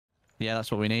Yeah,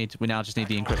 that's what we need. We now just need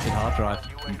the encrypted hard drive.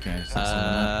 Okay.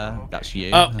 So that's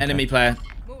you. oh, okay. enemy player.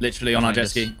 Literally on our jet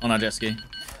ski. On our jet ski.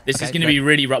 This is going to be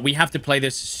really rough. We have to play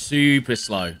this super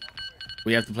slow.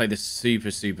 We have to play this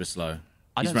super slow.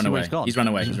 He's run away. He's run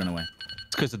away. He's run away.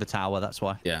 It's because of the tower, that's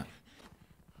why. Yeah.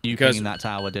 You pinging that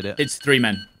tower did it. It's 3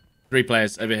 men. 3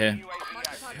 players over here.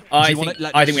 I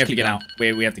think we have to get out.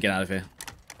 We have to get out of here.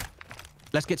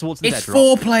 Let's get towards the It's dead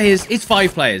 4 players. It's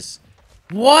 5 players.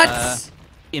 What?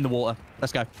 In the water.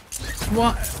 Let's go.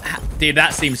 What? Dude,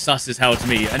 that seems sus as hell to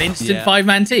me. An instant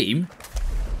 5-man team?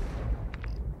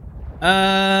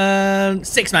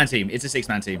 6-man team. It's a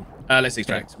 6-man team. Let's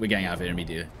extract. We're getting out of here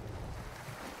immediately.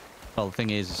 Well, the thing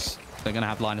is, they're going to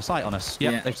have line of sight on us.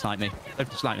 Yep, yeah. They've sniped me.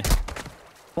 They've sniped me.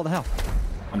 What the hell?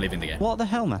 I'm leaving the game. What the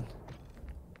hell, man?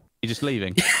 You're just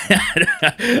leaving?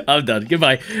 I'm done.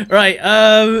 Goodbye. Right,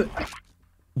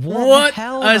 What the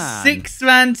hell, a man?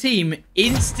 6-man team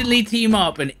instantly team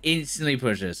up and instantly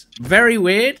pushes. Very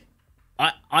weird.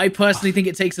 I personally think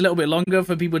it takes a little bit longer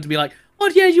for people to be like, oh,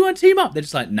 yeah, you want to team up? They're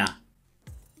just like, nah.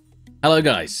 Hello,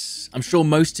 guys. I'm sure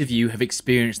most of you have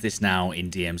experienced this now in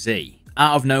DMZ.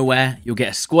 Out of nowhere, you'll get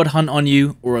a squad hunt on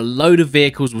you, or a load of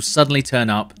vehicles will suddenly turn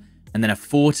up, and then a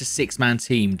 4 to 6-man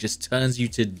team just turns you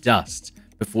to dust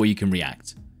before you can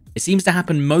react. It seems to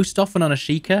happen most often on a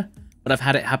Sheikah, but I've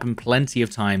had it happen plenty of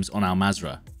times on our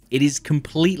Mazra. It is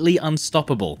completely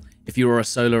unstoppable if you are a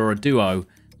solo or a duo,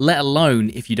 let alone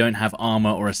if you don't have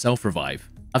armor or a self-revive.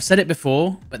 I've said it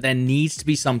before, but there needs to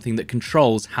be something that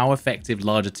controls how effective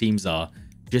larger teams are,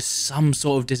 just some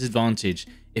sort of disadvantage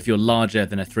if you're larger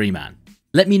than a 3-man.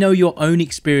 Let me know your own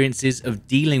experiences of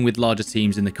dealing with larger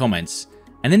teams in the comments,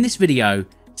 and in this video,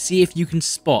 see if you can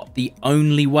spot the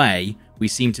only way we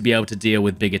seem to be able to deal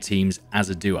with bigger teams as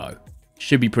a duo.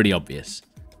 Should be pretty obvious.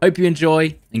 Hope you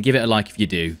enjoy, and give it a like if you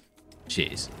do.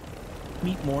 Cheers.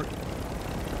 Meet more.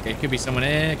 Okay, it could be someone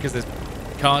here, because there's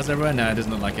cars everywhere. No, it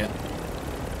doesn't look like it.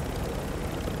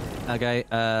 Okay,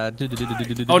 oh, no. Get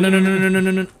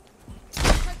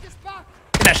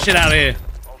that shit out of here.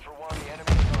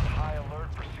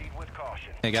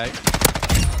 There you go.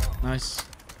 Nice.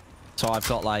 So I've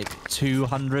got like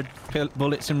 200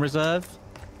 bullets in reserve.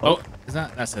 Oh, is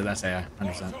that? That's AI,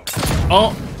 100%.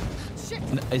 Oh!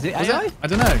 Is it AI? I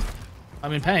don't know.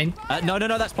 I'm in pain. No,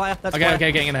 that's player. That's okay, player.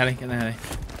 okay, getting in the heli, get in the heli.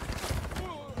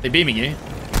 They're beaming you.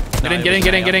 Get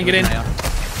in.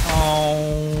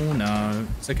 Oh, no.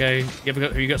 It's okay.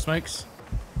 Have you got smokes?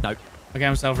 No. Okay,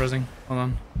 I'm self-resing. Hold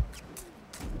on.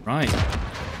 Right.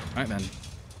 Right then.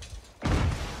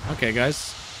 Okay,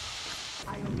 guys.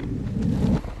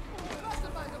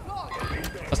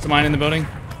 That's the mine in the building.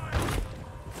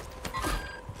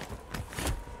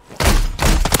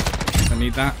 I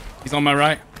need that. He's on my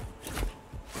right.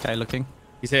 Okay, looking.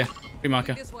 He's here. Green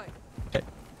marker. Okay.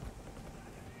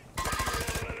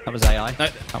 That was AI. No.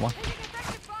 That one.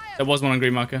 There was one on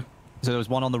green marker. So there was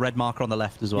one on the red marker on the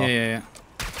left as well. Yeah.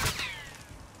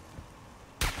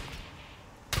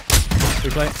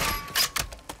 Replay.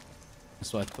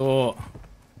 That's what I thought.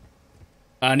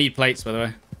 I need plates, by the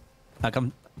way.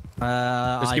 Come.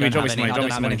 Just give me, drop me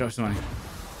some money.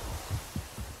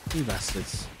 You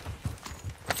bastards.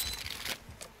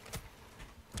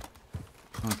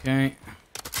 Okay.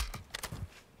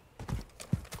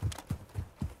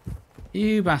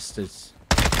 You bastards.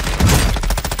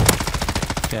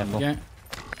 Careful. Yeah.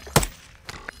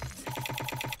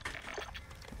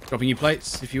 Dropping you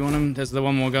plates if you want them. There's the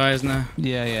one more guy, isn't there?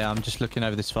 Yeah. I'm just looking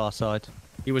over this far side.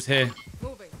 He was here.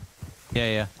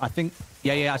 Yeah. I think.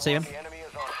 Yeah. I see him.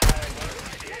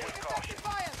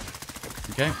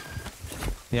 Okay.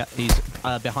 Yeah, he's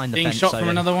behind the Being fence. shot from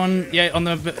another one. Yeah, on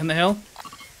the hill.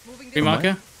 Green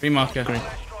marker. Green marker. Green.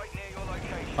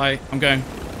 Hi, I'm going.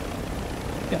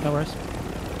 Yeah, no worries.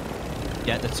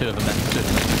 Yeah, there's 2 of them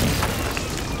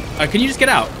then. Can you just get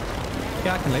out?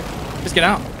 Yeah, I can leave. Just get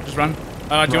out. Just run. Do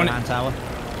you want it? Tower.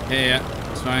 Yeah.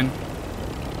 It's fine.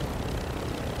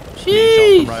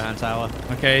 Jeez. Shot from Rohan Tower.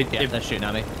 Okay. Yeah, they're shooting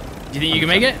at me. Do you think you can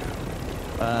make it?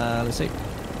 Let's see.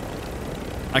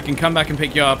 I can come back and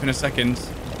pick you up in a second.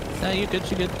 No, you're good.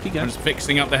 Keep going. I'm just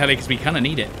fixing up the heli because we kind of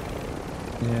need it.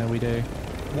 Yeah, we do.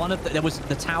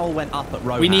 The tower went up at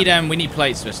Rohan. We need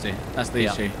plates, Fisty. That's the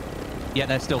issue. Yeah,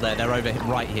 they're still there. They're over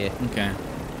right here. Okay.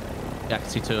 Yeah, I can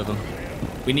see 2 of them.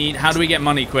 We need. How do we get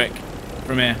money quick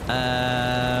from here?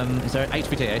 Is there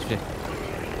HVT?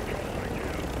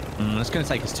 It's going to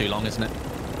take us too long, isn't it?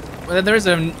 Well, there is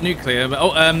a nuclear,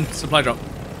 but supply drop.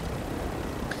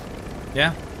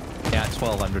 Yeah. Yeah,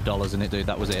 $1,200 in it, dude.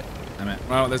 That was it. Damn it.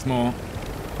 Well, there's more.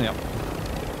 Yep.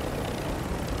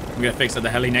 I'm gonna fix up the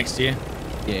heli next to you.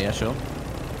 Yeah, sure.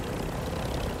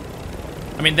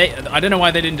 I mean, I don't know why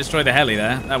they didn't destroy the heli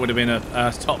there. That would have been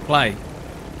a top play.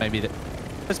 Maybe.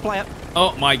 Let's play it.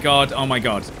 Oh my god. Oh my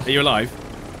god. Are you alive?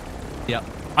 Yep.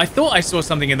 I thought I saw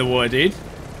something in the water, dude.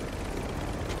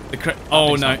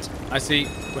 Oh no. I see.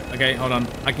 Okay, hold on.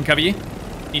 I can cover you.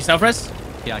 Can you self-res?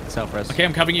 Yeah, I can self-res. Okay,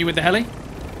 I'm covering you with the heli.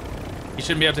 He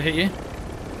shouldn't be able to hit you.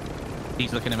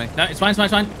 He's looking at me. No, it's fine, it's fine,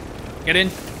 it's fine. Get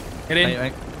in. Get in.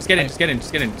 Wait. Just get in, just get in,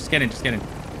 just get in, just get in, just get in.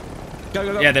 Go,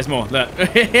 go, go. Yeah, there's more. Look.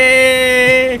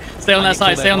 Stay on that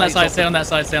side, stay on that side, stay on that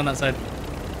side, stay on that side.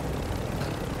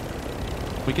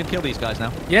 We can kill these guys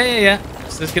now. Yeah, yeah, yeah.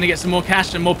 So there's going to get some more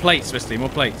cash and more plates, Wesley, more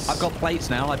plates. I've got plates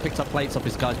now. I picked up plates off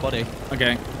this guy's body.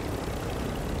 Okay.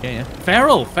 Yeah.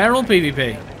 Feral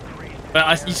PvP.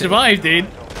 But you survived, dude.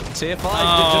 Tier 5.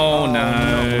 Oh,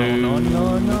 no. No.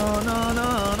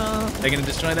 They're going to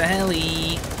destroy the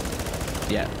heli.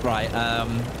 Yeah, right.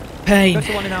 Pain. Go to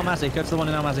the one in Almazy. Go to the one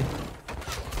in Almazy.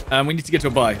 We need to get to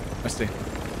a buy, Wesley.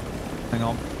 Hang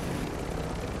on.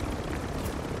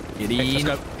 Get in.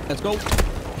 Let's go.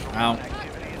 Ow.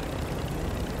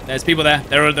 There's people there.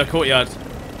 They're in the courtyard.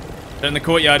 They're in the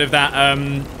courtyard of that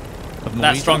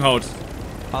that stronghold.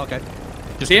 Oh, okay.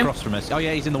 Just See him? across from us. Oh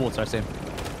yeah, he's in the water. I see him.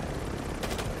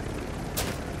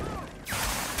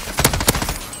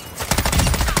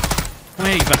 Come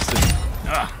here, you bastard.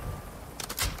 Ugh.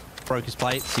 Broke his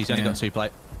plates. He's only got 2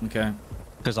 plate. Okay.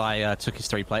 Because I took his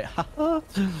 3 plate. Yeah,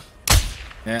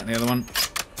 the other one.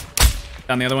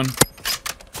 Down the other one.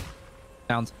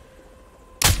 Down.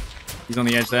 He's on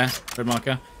the edge there. Red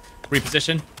marker.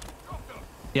 Reposition.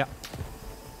 Yeah.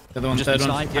 The other one, Just third one.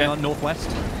 inside, Yeah. on northwest.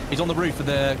 He's on the roof of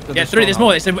the. Yeah, 3. There's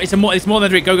more. It's more than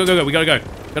 3. Go. We gotta go.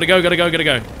 Gotta go. They're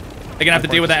gonna have to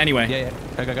deal with that anyway. Yeah.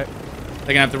 Go. They're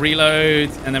gonna have to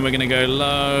reload, and then we're gonna go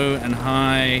low and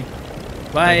high.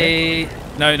 Bye. Okay.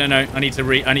 No. I need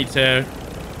to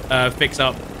fix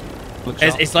up. Look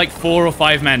It's like 4 or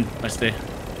 5 men. Let's do.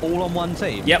 all on one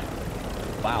team. Yep.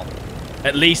 Wow.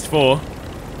 At least 4,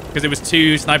 because it was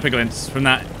 2 sniper glints from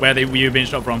that where you were being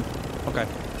shot from. Okay.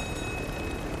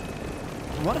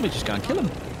 Why don't we just go and kill him?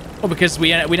 Well, because we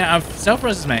don't have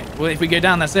self-reses, mate. Well, if we go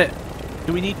down, that's it.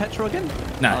 Do we need petrol again?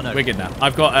 No, Oh, no. we're good now.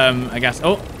 I've got I guess.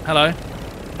 Oh, hello.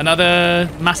 Another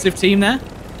massive team there.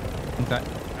 Okay.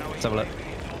 Let's have a look.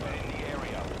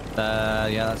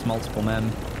 Yeah, that's multiple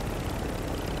men.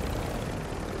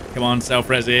 Come on,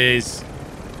 self-reses.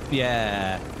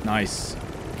 Yeah. Nice.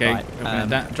 Okay,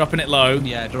 Right, dropping it low.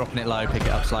 Yeah, dropping it low, pick it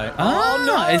up slow. Oh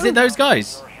no! Is it those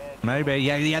guys? Maybe.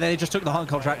 Yeah. They just took the hunt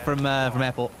contract from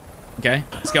airport. Okay,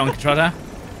 let's get on control now.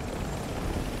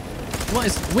 What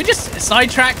is? We just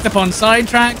sidetracked upon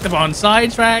sidetracked upon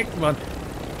sidetracked upon.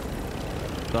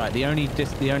 Right. The only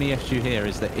issue here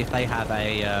is that if they have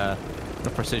a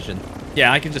precision.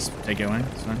 Yeah, I can just take it away.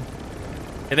 It's fine.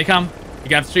 Here they come. You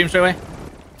gonna have to stream straight away.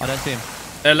 I don't see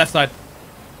him. Left side.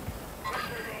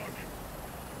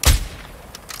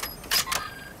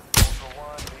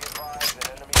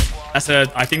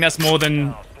 I think that's more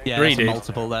than 3, dude.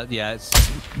 Multiple. Yeah, it's.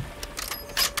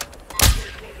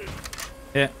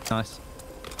 Yeah. Nice.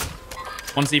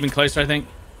 One's even closer, I think.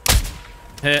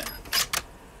 Hit.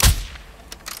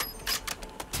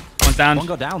 One's down. One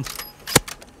got downed.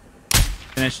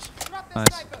 Finished.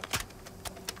 Nice.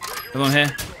 Another one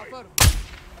here.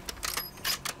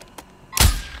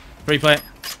 3 plate.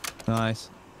 Nice.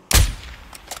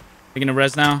 They're gonna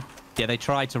res now. Yeah, they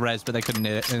tried to res, but they couldn't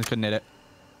hit it.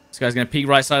 This guy's gonna peek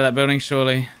right side of that building,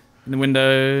 surely. In the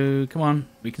window. Come on,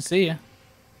 we can see you.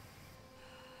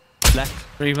 Left.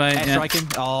 3 plate. Airstrike him.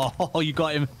 Oh, you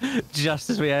got him just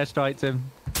as we airstriked him.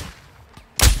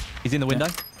 He's in the window.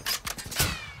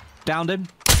 Yeah. Downed him.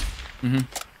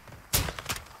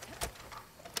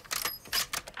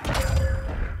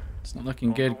 It's not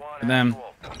looking good for them.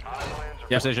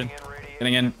 Yep. Precision.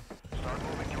 Getting in.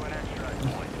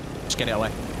 Just get it away.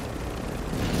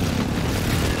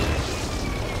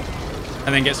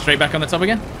 And then get straight back on the top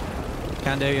again.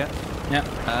 Can do, yeah. Yeah.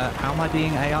 How am I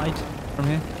being AI'd from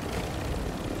here?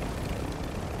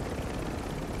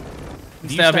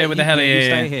 Stay up here with the heli. You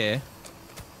stay here.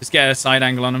 Just get a side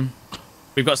angle on them.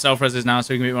 We've got self-reses now,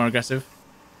 so we can be more aggressive.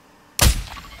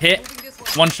 Hit.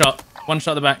 One shot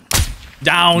at the back.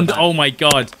 Downed. Back. Oh my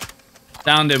god.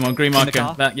 Downed him on green In the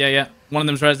marker. car? Yeah. One of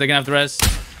them's res. They're gonna have the res.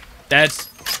 Dead.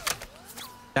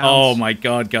 Downs. Oh my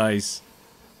god, guys.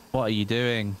 What are you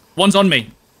doing? One's on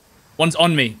me.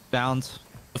 Downs.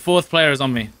 The 4th player is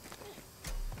on me.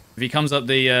 If he comes up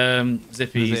the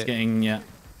zippy, he's Zip. getting, yeah.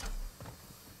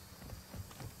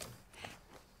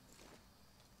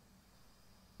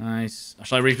 Nice.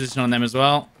 Shall I reposition on them as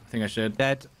well? I think I should.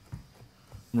 Dead.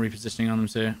 I'm repositioning on them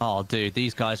too. Oh, dude,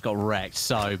 these guys got wrecked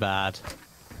so bad.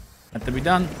 Had to be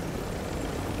done.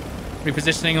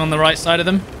 Repositioning on the right side of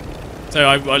them. So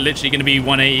I'm literally going to be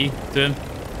 180 to them.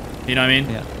 You know what I mean?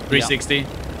 Yeah. 360. Yeah.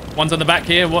 One's on the back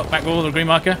here. What? Back wall, the green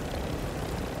marker.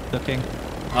 Looking.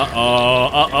 Uh-oh.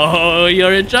 Uh-oh.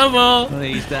 You're in trouble.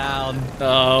 He's down.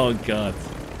 Oh, God.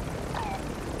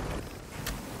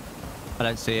 I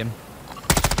don't see him.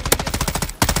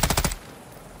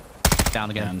 Down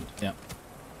again. Yeah.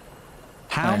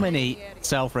 How many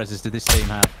self-reses did this team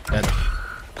have? Dead.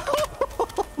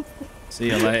 See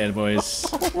you later, boys.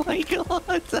 Oh my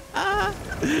god.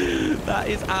 That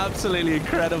is absolutely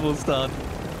incredible stuff.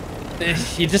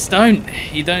 You just don't.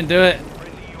 You don't do it.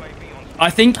 I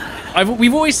think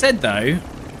we've always said though,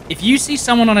 if you see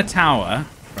someone on a tower,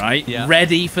 right,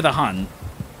 ready for the hunt.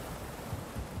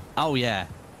 Oh yeah.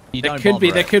 There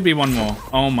could be one more.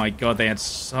 Oh my god, they had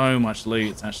so much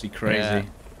loot. It's actually crazy. Yeah.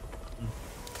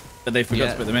 But they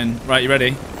forgot to put them in. Right, you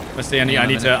ready? Let's see.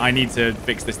 I need to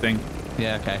fix this thing.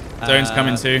 Yeah. Okay. Zone's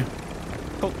coming too.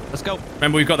 Cool. Let's go.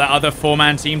 Remember, we've got that other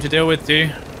 4-man team to deal with too.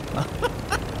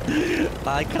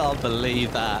 I can't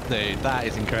believe that, dude. That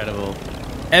is incredible.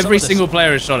 Every single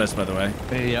player has shot us, by the way.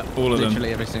 Yeah. All of them.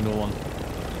 Literally every single one.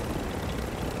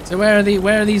 So where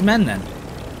are these men then?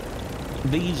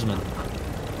 These men.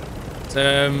 So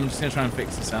I'm just gonna try and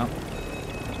fix this out.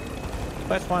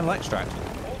 Where's final extract?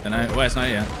 I don't know. Where's not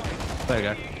yet? There we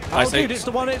go. Oh, dude, it's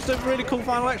the one. It's a really cool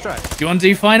final extract. Do you want to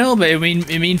do final? But I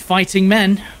mean fighting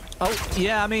men. Oh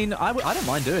yeah, I mean I don't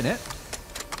mind doing it.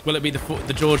 Will it be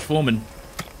the George Foreman?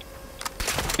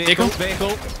 Vehicle.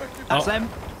 That's them.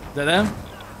 Is that them?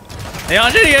 They are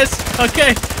genius.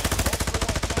 Okay.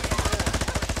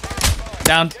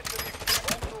 Down.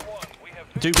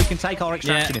 Dude, we can take our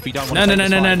extraction if you don't want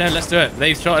to. No. Let's do it.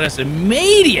 They've shot at us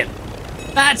immediate.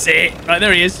 That's it. Right,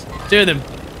 there he is. 2 of them.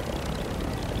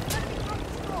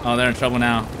 Oh, they're in trouble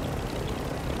now.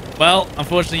 Well,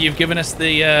 unfortunately, you've given us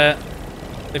the.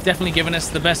 They've definitely given us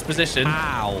the best position.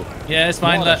 Ow. Yeah, it's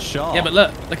fine. What a shot. Yeah, but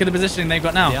look at the positioning they've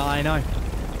got now. Yeah, I know.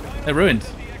 They're ruined.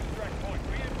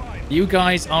 You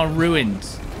guys are ruined.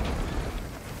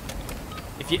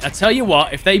 I tell you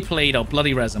what, if they plead, I'll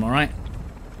bloody res them. All right.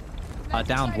 I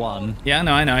downed one. Yeah,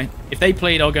 no, I know. If they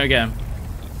plead, I'll go get them.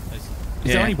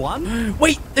 Is there only one?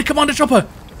 Wait, the commander chopper.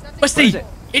 Westy,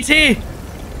 it's here.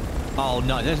 Oh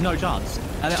no, there's no chance.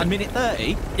 And a minute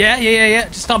 30. Yeah.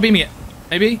 Just start beaming it.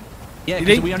 Maybe. Yeah,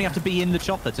 because we only have to be in the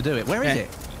chopper to do it. Where is it?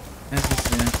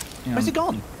 Where's it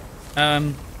gone?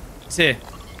 It's here.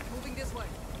 Moving this way.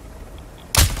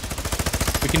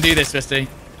 We can do this, Westy.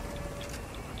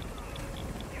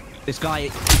 This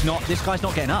guy's not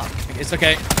getting up. It's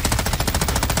okay.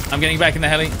 I'm getting back in the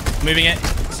heli. Moving it.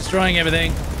 It's destroying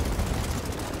everything.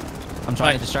 I'm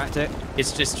trying to distract it.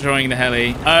 It's just destroying the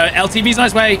heli. LTV's on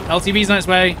its way. LTV's on its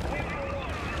way.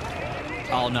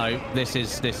 Oh no, this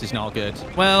is not good.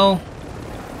 Well,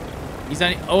 he's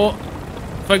only. Oh,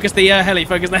 focus the heli.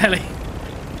 Focus the heli.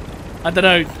 I don't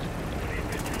know.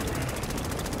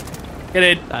 Get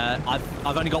in.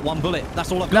 I've only got 1 bullet.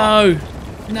 That's all I've got.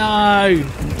 No.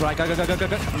 Right, go.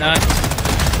 No.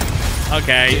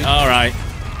 Okay. All right.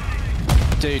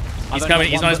 Dude, he's coming.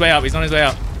 He's on his way up. He's on his way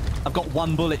up. I've got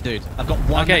 1 bullet, dude. I've got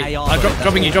 1 okay. AR.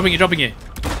 Dropping you.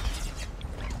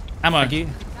 Ammo. Thank you.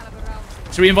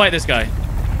 Should we invite this guy?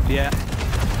 Yeah.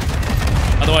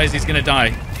 Otherwise, he's gonna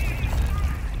die.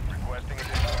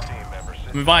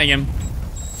 I'm inviting him.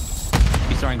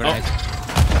 He's throwing grenades.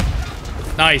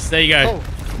 Oh. Nice. There you go. Oh.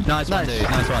 Nice one, dude.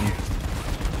 Nice one.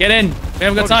 Get in. We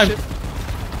haven't got time. Shit.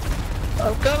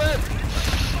 I'm coming.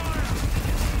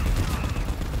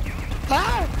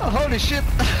 Ah, holy shit.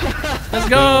 Let's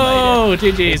go.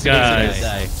 GG's, guys.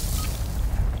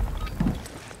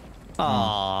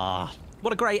 Ah,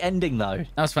 what a great ending, though.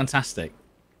 That was fantastic.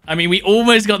 I mean, we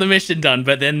almost got the mission done,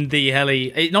 but then the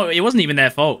heli... It wasn't even their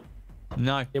fault.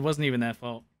 No. It wasn't even their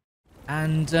fault.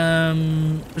 And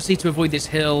proceed to avoid this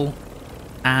hill.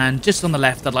 And just on the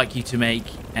left, I'd like you to make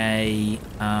a...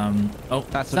 oh,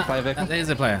 that's a player vehicle? There's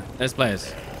a player. There's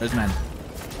players. There's men.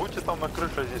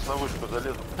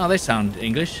 Oh, they sound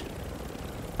English.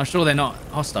 I'm sure they're not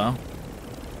hostile.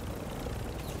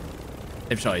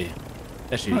 They've shot you.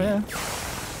 They're shooting. Oh, yeah.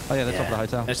 Oh, yeah, they're top of the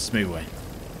hotel. Let's just move away.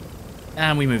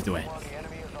 And we moved away.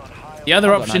 The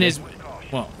other option is...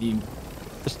 What? You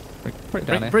just bring it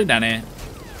down here. Bring it down here.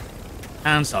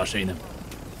 And start shooting them.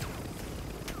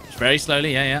 Just very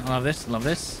slowly. Yeah. I love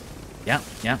this. Yeah.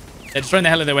 They're destroying the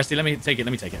hell of their Westie. Let me take it.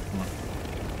 Come on.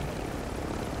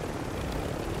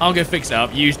 I'll go fix it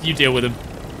up. You deal with them.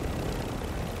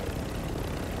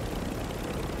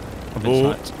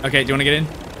 Oh. Okay, do you want to get in?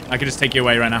 I can just take you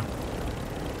away right now.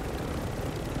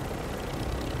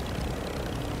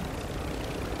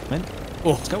 In.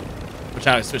 Oh. Let's go. Watch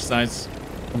out, switch sides.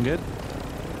 I'm good.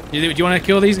 Do you want to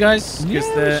kill these guys? Yeah, we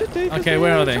should do, 'cause Okay,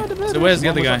 where are they? So where's the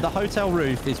other guy? The hotel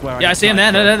roof is where Yeah, I see him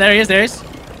there. No, there he is. There he is.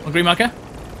 On green marker.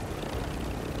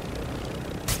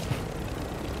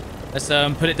 Let's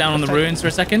put it down on the ruins for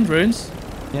a second. Ruins.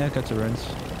 Yeah, go to ruins.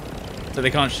 So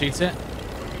they can't shoot it.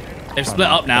 They've split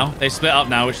up now. They've split up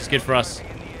now, which is good for us.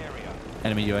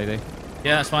 Enemy UAV.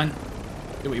 Yeah, that's fine.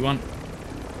 Do what you want.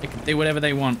 They can do whatever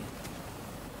they want.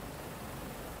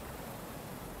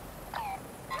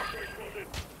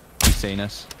 He's seen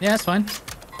us. Yeah, that's fine.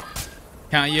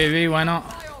 Counter UAV, why not?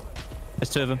 There's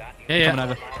two of them. Yeah. Coming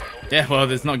over. Yeah, well,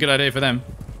 it's not a good idea for them.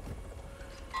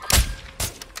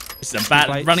 This is a bat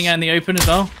Plates. running out in the open as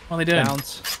well. What are they doing?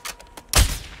 Downs.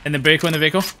 In the vehicle,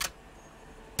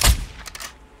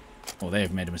 Oh, they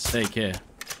have made a mistake here.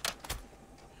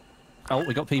 Oh,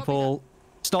 we got people.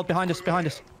 Stop behind us, behind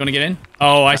us. You want to get in?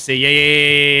 Oh, I see.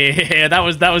 Yeah. That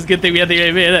was a good thing we had the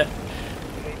UAV, isn't it?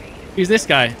 Who's this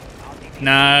guy?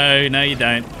 No, you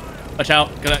don't. Watch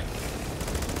out.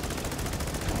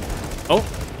 Oh,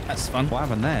 that's fun. What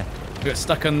happened there? We got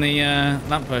stuck on the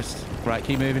lamppost. Right,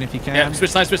 keep moving if you can. Yeah,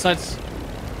 switch sides.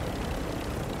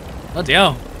 Bloody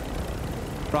hell.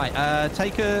 Right,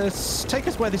 take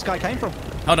us where this guy came from.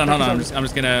 Hold on. I'm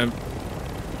just gonna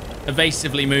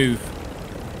evasively move.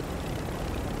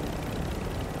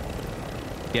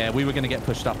 Yeah, we were gonna get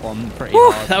pushed up on pretty Whew,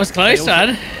 hard. that was close,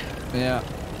 man. Yeah.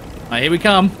 Right, here we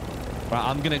come. Right,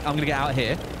 I'm gonna get out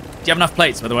here. Do you have enough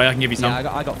plates, by the way? I can give you some.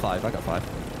 Yeah, I got five.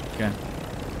 Okay.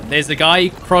 There's the guy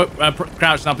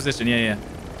crouched in our position. Yeah.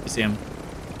 You see him.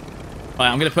 Right,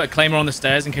 I'm gonna put a claymore on the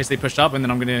stairs in case they push up, and then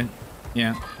I'm gonna,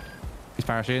 yeah. He's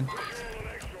parachuting.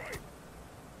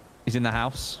 He's in the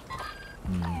house.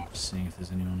 Just seeing if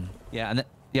there's anyone. Yeah, and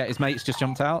yeah, his mate's just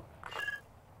jumped out.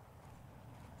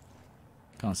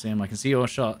 Can't see him. I can see your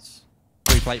shots.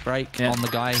 3-plate break on the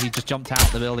guy. He just jumped out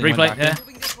the building. 3-plate, yeah.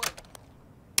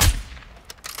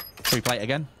 3-plate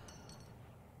again.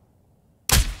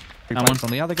 3-plates on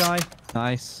the other guy.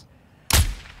 Nice.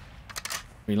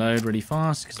 Reload really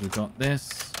fast because we've got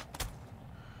this.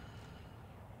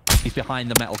 He's behind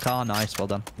the metal car. Nice, well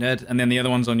done. Dead. And then the other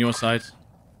one's on your side.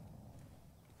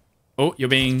 Oh, you're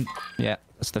being... Yeah,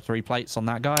 that's the 3 plates on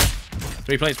that guy.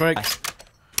 3 plates break.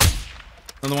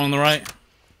 Another one on the right.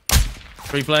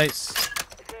 3 plates.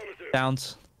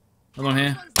 Downs. Another one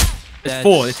here. Dead.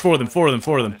 There's four of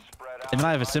them. They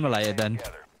might have assimilated then.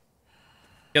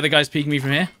 The other guy's peeking me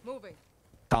from here.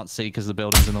 Can't see because the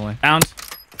building's in the way. Downed.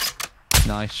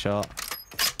 Nice shot.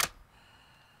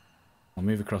 I'll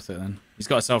move across it then. He's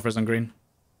got a self-res on green.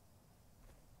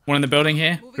 One in the building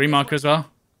here. Green marker as well.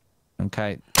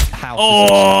 Okay. House.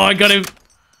 Oh, I got him.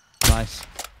 Nice.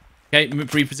 Okay,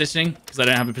 repositioning because I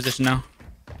don't have a position now.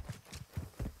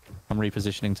 I'm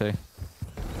repositioning too.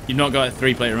 You've not got a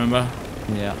 3-plate, remember?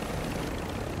 Yeah.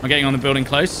 I'm getting on the building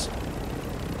close.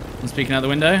 I'm speaking out the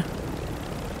window.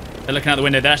 They're looking out the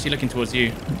window. They're actually looking towards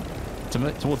you.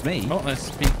 Towards me? Oh, let's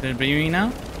speak. They're beaming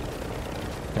now.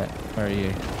 Okay. Where are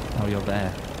you? Oh, you're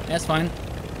there. Yeah, it's fine.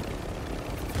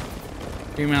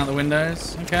 Beaming out the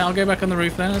windows. Okay, I'll go back on the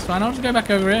roof then. That's fine. I'll just go back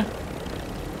over here.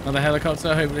 Another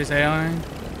helicopter. Hopefully it's AI.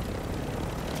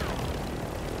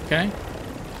 Okay.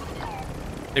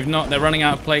 They're running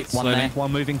out of plates One slowly. there.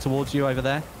 One moving towards you over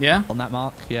there. Yeah? On that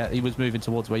mark. Yeah, he was moving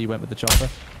towards where you went with the chopper.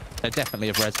 They definitely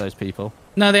have res those people.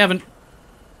 No, they haven't.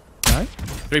 No?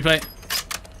 3-plate.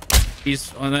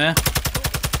 He's on there.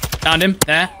 Found him.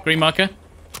 There. Green marker.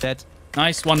 Dead.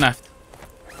 Nice. One left.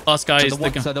 Last guy is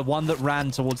So the one that ran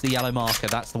towards the yellow marker,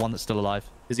 that's the one that's still alive.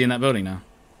 Is he in that building now?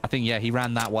 I think, yeah, he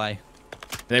ran that way.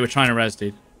 They were trying to res,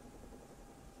 dude.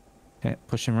 Okay,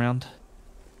 push him around.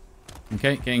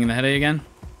 Okay, getting in the heady again.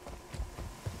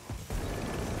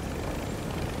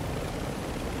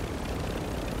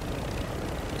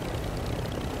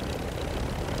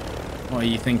 What are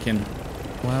you thinking?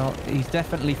 Well, he's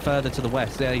definitely further to the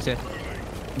west. There, he's here.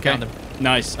 Okay. Found him.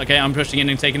 Nice. Okay, I'm pushing in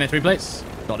and taking their 3 plates.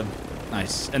 Got him.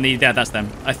 Nice. And yeah, that's them.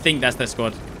 I think that's their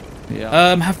squad.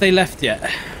 Yeah. Have they left yet?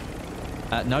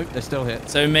 No, they're still here.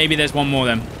 So maybe there's one more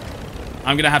then.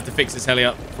 I'm gonna have to fix this heli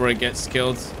up before it gets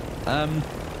killed.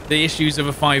 The issues of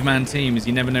a 5-man team is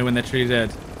you never know when they're truly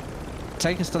dead.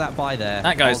 Take us to that buy there.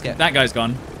 That guy's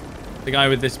gone. The guy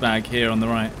with this bag here on the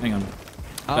right. Hang on.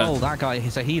 Oh, that guy.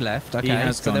 So he left. Okay. He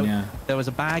has gone, yeah. There was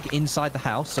a bag inside the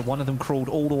house, so one of them crawled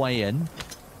all the way in.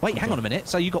 Wait, hang on a minute.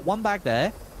 So you got one bag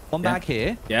there, one bag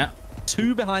here. Yeah.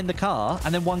 2 behind the car,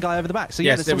 and then 1 guy over the back. So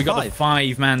yeah, so we got the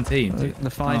 5-man team. The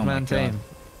 5-man team.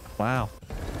 Wow.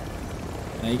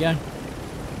 There you go.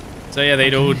 So yeah,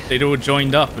 they'd all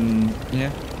joined up and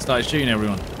started shooting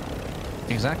everyone.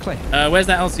 Exactly. Where's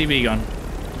that LCV gone?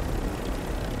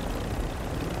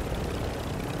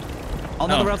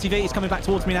 Another LTV. He's coming back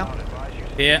towards me now.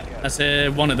 Yeah, that's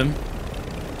one of them.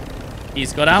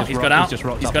 He's got out. He's got out. He's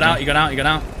got out. He got out. He got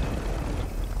out.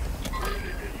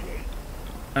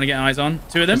 Trying to get eyes on.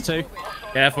 Two of them. There's two.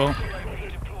 Careful.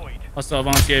 Hostile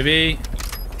advanced UAV.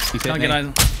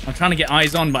 I'm trying to get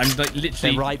eyes on, but I'm like literally.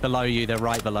 They're right below you. They're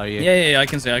right below you. Yeah. I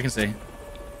can see. I can see.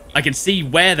 I can see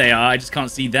where they are. I just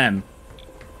can't see them.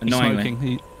 Annoyingly. He's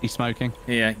smoking. He's smoking.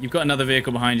 Yeah. You've got another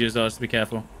vehicle behind you as well, so be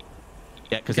careful.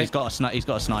 Yeah, because he's got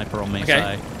a sniper on me.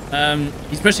 Okay. So.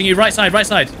 He's pushing you right side. Right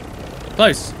side.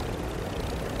 Close.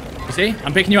 You see?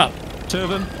 I'm picking you up. Two of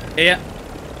them. Here.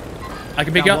 I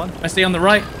can pick you up. One. I stay on the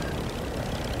right.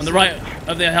 On the right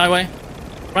of the highway.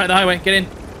 Right of the highway. Get in.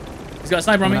 He's got a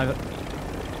sniper on me.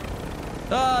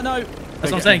 Oh, no. That's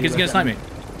what I'm saying, because he's going to snipe me.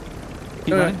 Keep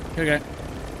going. Go.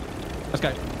 Let's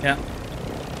go. Yeah.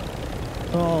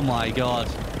 Oh, my God.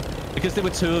 Because there were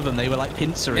two of them, they were like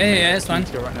pincering me. Yeah, it's fine.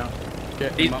 Let's go right now.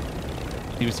 Get He- him up.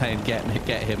 He was saying, get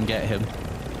him.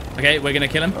 Okay, we're going to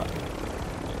kill him.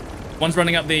 One's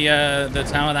running up the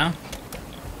tower now.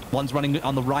 One's running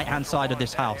on the right-hand side of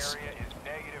this house.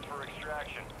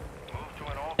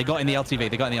 They got in the LTV.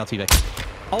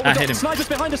 Oh, we hit got him. snipers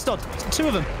behind us, Todd. Two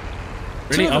of them.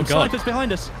 Really? Two of them, Oh, God. snipers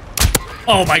behind us.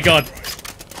 Oh, my God.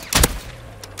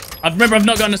 Remember, I've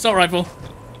not got an assault rifle.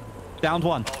 Downed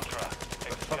one.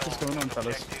 What is going on,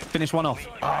 fellas? Finish one off.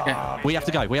 Okay. We have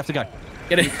to go.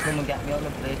 Get in. Come and get me on the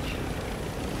bridge.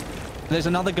 There's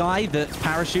another guy that's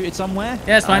parachuted somewhere.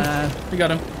 Yeah, it's fine. We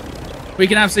got him. We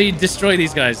can absolutely destroy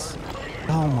these guys.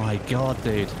 Oh, my God,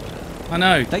 dude. I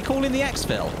know. They call in the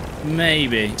exfil.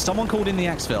 Maybe. Someone called in the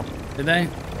exfil. Did they?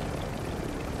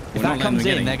 If that comes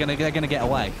in, they're gonna get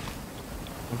away.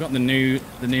 We've got the new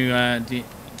DMR,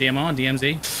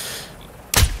 DMZ.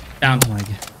 Down. Oh my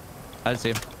God. I see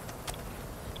him.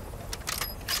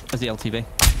 There's the LTV.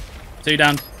 2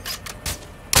 down.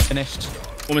 Finished.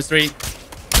 Almost 3.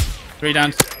 3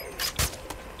 down.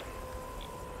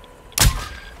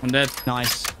 1 dead.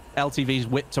 Nice. LTV's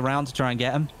whipped around to try and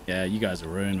get him. Yeah, you guys are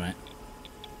ruined, mate.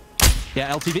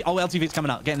 Yeah, LTV. Oh, LTV's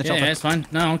coming up. Get in the chopper. Yeah, it's fine.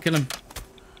 No, I'll kill him.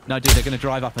 No, dude, they're going to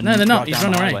drive up and No, they're not. drive He's down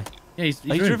run the away. highway. Yeah, he's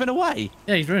He's ruined. driven away.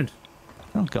 Yeah, he's ruined.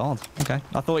 Oh, God. Okay.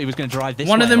 I thought he was going to drive this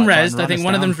One way. of them like, try and rezzed. run I think us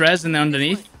one of down. them's rezzed and they're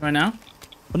underneath right now.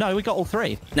 Well, no, we got all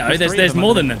three. No, three there's of them more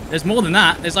under- than them. There's more than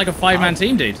that. There's like a 5-man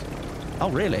team, dude. Oh,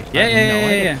 really? Yeah, I had no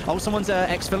idea. yeah. Oh, someone's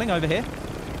exfilling over here.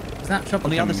 Is that chopper On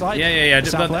the other coming? side? Yeah. The I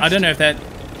southwest? don't know if they're.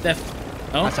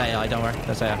 Oh, That's AI, don't worry.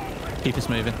 That's AI. Keep us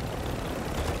moving.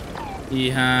 he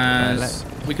has.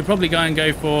 We could probably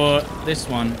go for this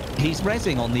one. He's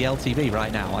rezzing on the LTV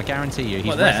right now. I guarantee you. He's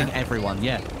What, there? rezzing everyone.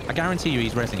 Yeah. I guarantee you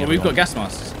he's rezzing Well, everyone. we've got gas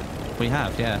masks. We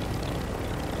have, yeah.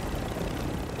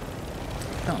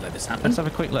 Can't let this happen. Let's have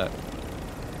a quick look.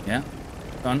 Yeah.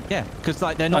 Done. Yeah, because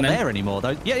like they're not then. there anymore,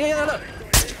 though. Yeah, look.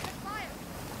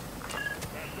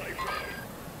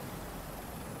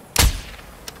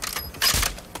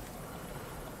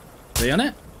 Are they on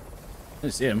it? I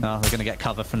don't see him. Oh, they're gonna get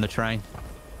cover from the train.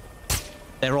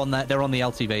 They're on that. They're on the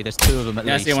LTV. There's two of them at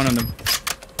Yeah, I least. see one of them.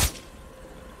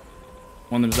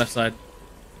 One of them's left side.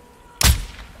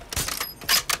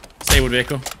 Disabled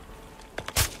vehicle.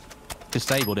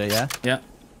 Disabled it, yeah. Yeah.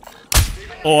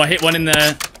 Oh, I hit one in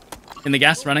the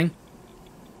gas running.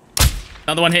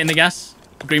 Another one hitting the gas.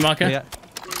 Green marker. Yeah.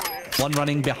 One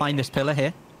running behind this pillar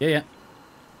here. Yeah.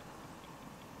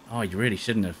 Oh, you really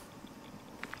shouldn't have.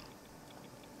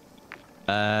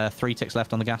 3 ticks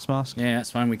left on the gas mask. Yeah,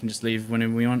 that's fine. We can just leave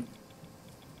whenever we want.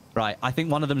 Right. I think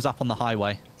one of them's up on the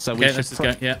highway. So Okay, we let's should.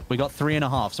 just go. Yeah. We got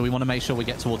 3.5. So we want to make sure we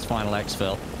get towards final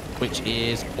exfil, which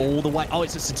is all the way. Oh,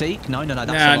 it's at Sadiq. No. That's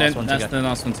the last one to That's go. the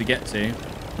last one to get to.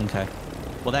 Okay.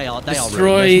 Well, they are.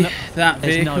 Destroy ruined. that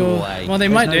there's vehicle. no way. Well, they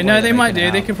There's might no do. way No, they're they might making do.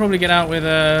 it They out. could probably get out with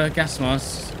gas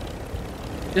masks.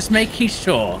 Just making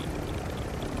sure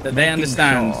that they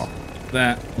understand sure.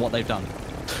 that. What they've done.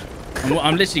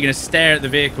 I'm literally going to stare at the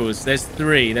vehicles. There's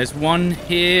 3. There's one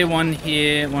here, one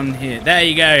here, one here. There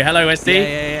you go. Hello, SD.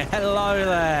 Yeah. Hello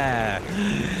there.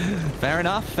 Fair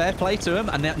enough. Fair play to him.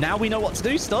 And now we know what to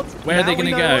do, Stod. Where are they going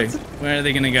to go? Where are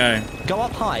they going to go? Go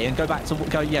up high and go back to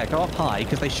go. Yeah, go up high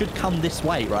because they should come this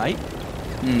way, right?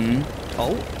 Hmm.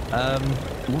 Oh,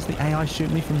 what's the AI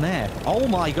shooting me from there? Oh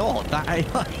my God, that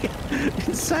AI,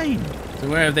 insane. So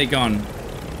where have they gone?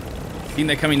 I think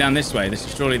they're coming down this way. This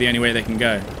is surely the only way they can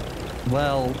go.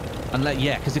 Well,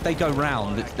 yeah, because if they go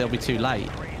round, they'll be too late.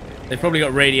 They've probably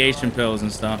got radiation pills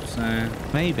and stuff. So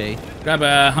Maybe. grab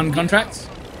a hunt contract.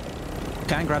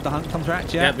 Can grab the hunt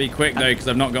contract, yeah. Yeah, be quick though, because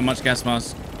I've not got much gas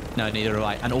mask. No, neither have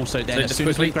I. And also, then So as just soon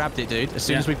as we quickly- grabbed it, dude, as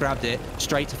soon as we grabbed it,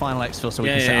 straight to final exfil so we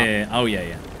Yeah, can set up. yeah. Oh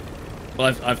yeah.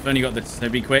 Well, I've only got this. So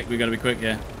be quick. We got to be quick.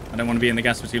 Yeah. I don't want to be in the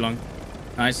gas for too long.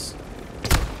 Nice.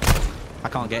 I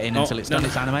can't get in Oh, until it's no, done no.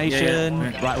 its animation.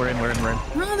 Yeah, yeah. Right, we're in.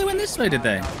 No, they went this way, did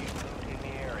they?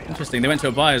 Interesting. They went to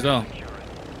a buy as well.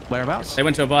 Whereabouts? They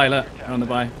went to a buy. Look, they're on the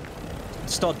buy.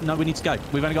 Stod, no, we need to go.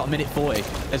 We've only got a minute 40.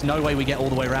 There's no way we get all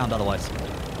the way around otherwise.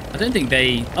 I don't think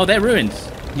they... Oh, they're ruined.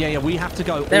 Yeah, we have to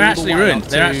go. They're all actually the way ruined. up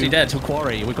They're actually dead. To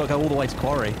Quarry. We've got to go all the way to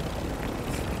Quarry.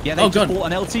 Yeah, they Oh, just God.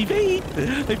 bought an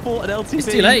LTV. They bought an LTV. It's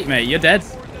too late, mate. You're dead.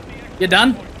 You're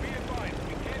done.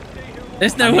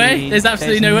 There's no I way. mean, There's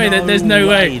absolutely no way. There's no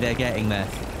way. They're getting there.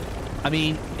 I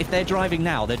mean, if they're driving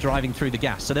now, they're driving through the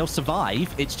gas, so they'll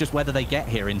survive. It's just whether they get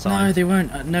here in time. No, they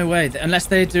won't. No way. Unless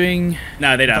they're doing...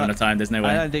 No, they don't have But enough time. There's no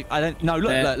way. I don't. No, look.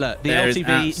 The there is LTV.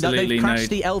 No, absolutely they've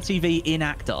crashed no- the LTV in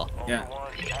Actor. Yeah.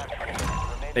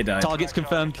 They died. Targets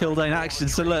confirmed. Kill in action.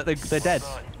 So look, they're dead.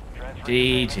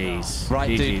 GG's. Right,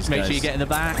 GG's, dude. Make guys. sure you get in the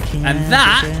back. And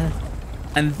that...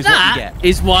 And what you that get.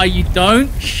 is why you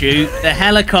don't shoot the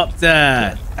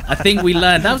helicopter. I think we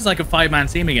learned. That was like a 5-man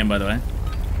team again, by the way.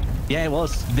 Yeah, it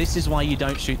was. This is why you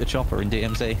don't shoot the chopper in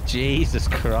DMZ. Jesus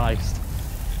Christ.